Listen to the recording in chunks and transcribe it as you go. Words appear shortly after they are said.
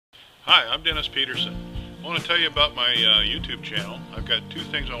Hi, I'm Dennis Petersen. I want to tell you about my YouTube channel. I've got two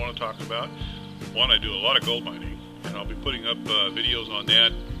things I want to talk about. One, I do a lot of gold mining, and I'll be putting up videos on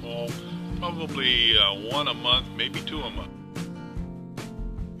that, probably one a month, maybe two a month.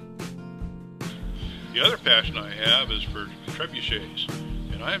 The other passion I have is for trebuchets,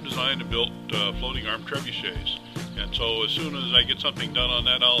 and I have designed and built floating arm trebuchets. And so as soon as I get something done on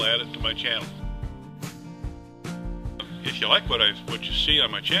that, I'll add it to my channel. If you like what you see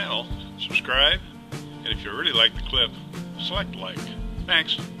on my channel, subscribe, and if you really like the clip, select like.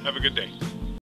 Thanks. Have a good day.